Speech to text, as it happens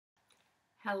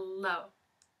Hello.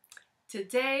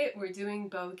 Today we're doing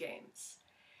bow games.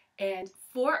 And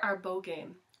for our bow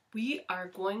game, we are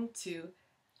going to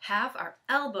have our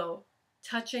elbow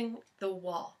touching the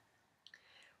wall.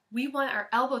 We want our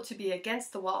elbow to be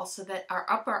against the wall so that our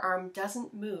upper arm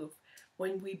doesn't move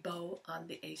when we bow on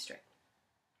the A string.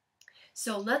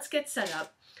 So let's get set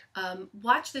up.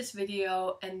 Watch this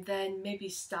video and then maybe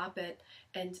stop it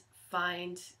and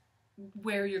find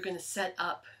where you're going to set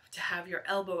up to have your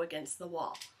elbow against the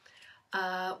wall.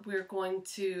 We're going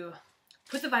to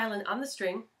put the violin on the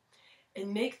string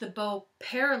and make the bow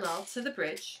parallel to the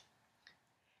bridge.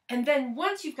 And then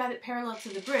once you've got it parallel to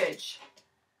the bridge,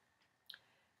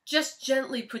 just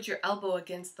gently put your elbow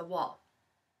against the wall.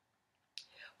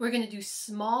 We're going to do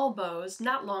small bows,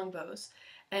 not long bows,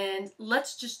 and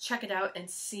let's just check it out and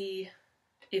see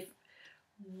if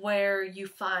where you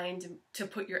find to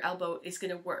put your elbow is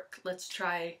going to work. Let's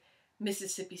try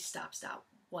Mississippi Stop Stop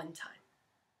one time.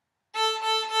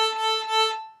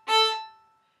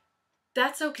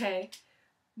 That's okay.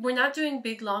 We're not doing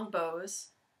big long bows.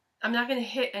 I'm not going to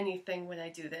hit anything when I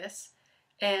do this.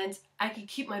 And I can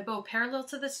keep my bow parallel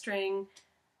to the string.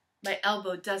 My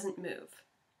elbow doesn't move.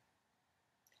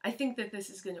 I think that this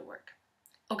is going to work.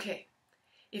 Okay,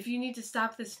 if you need to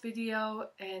stop this video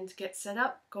and get set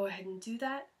up, go ahead and do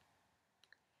that.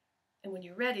 And when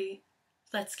you're ready,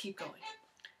 let's keep going.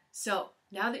 So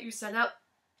now that you're set up,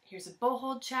 here's a bow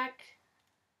hold check.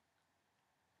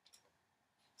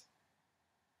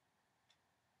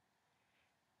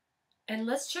 And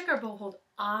let's check our bow hold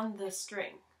on the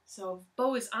string. So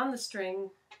bow is on the string.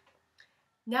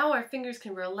 Now our fingers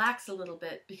can relax a little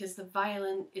bit because the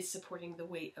violin is supporting the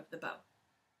weight of the bow.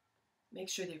 Make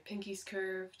sure their pinky's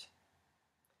curved.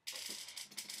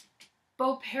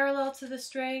 Bow parallel to the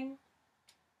string.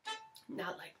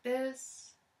 Not like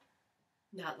this.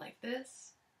 Not like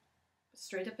this.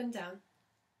 Straight up and down.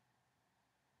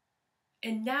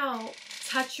 And now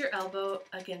touch your elbow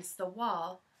against the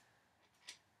wall.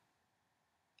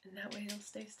 And that way it'll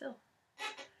stay still.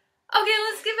 Okay,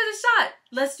 let's give it a shot.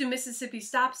 Let's do Mississippi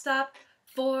Stop Stop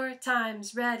 4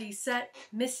 times. Ready, set,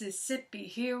 Mississippi.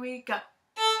 Here we go.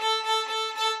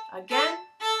 Again.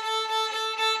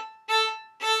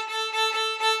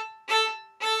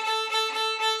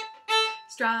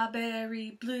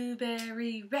 Strawberry,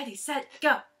 blueberry, ready, set,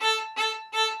 go.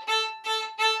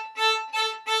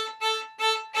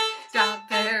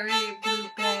 Strawberry,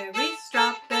 blueberry,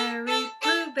 strawberry,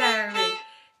 blueberry.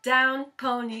 Down,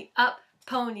 pony, up,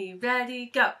 pony,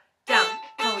 ready, go. Down,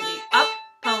 pony, up,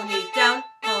 pony, down,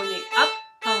 pony, up,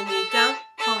 pony, down,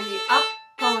 pony, up,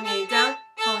 pony, down,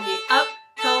 pony, up,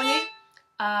 pony.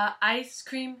 Ice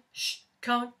cream,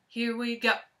 cone, here we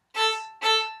go.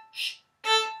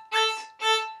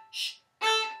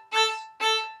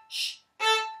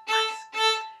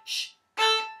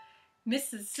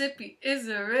 Mississippi is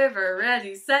a river,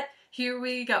 ready, set, here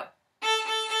we go.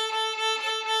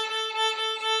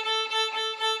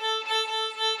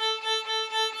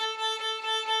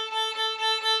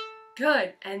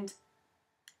 Good, and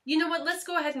you know what, let's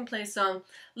go ahead and play a song.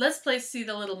 Let's play See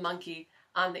the Little Monkey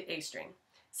on the A string.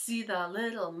 See the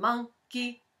little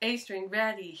monkey, A string,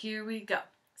 ready, here we go.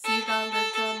 See the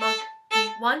little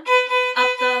monkey, 1, up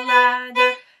the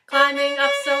ladder, climbing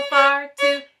up so far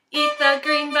to eat the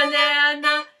green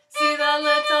banana. See the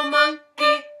little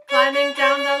monkey, climbing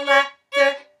down the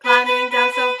ladder, climbing down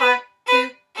so far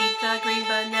to eat the green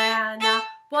banana.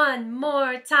 One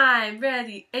more time,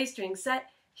 ready, A string, set,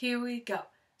 here we go.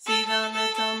 See the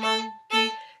little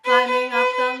monkey, climbing up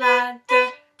the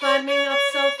ladder, climbing up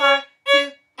so far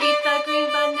to eat the green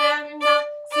banana.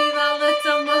 See the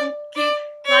little monkey,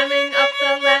 climbing up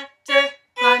the ladder,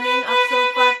 climbing up so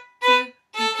far to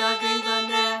eat the green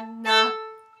banana.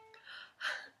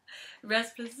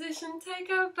 Rest position, take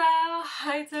a bow.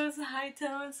 High toes, high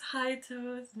toes, high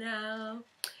toes now.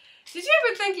 Did you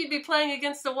ever think you'd be playing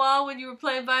against the wall when you were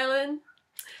playing violin?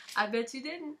 I bet you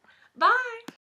didn't. Bye!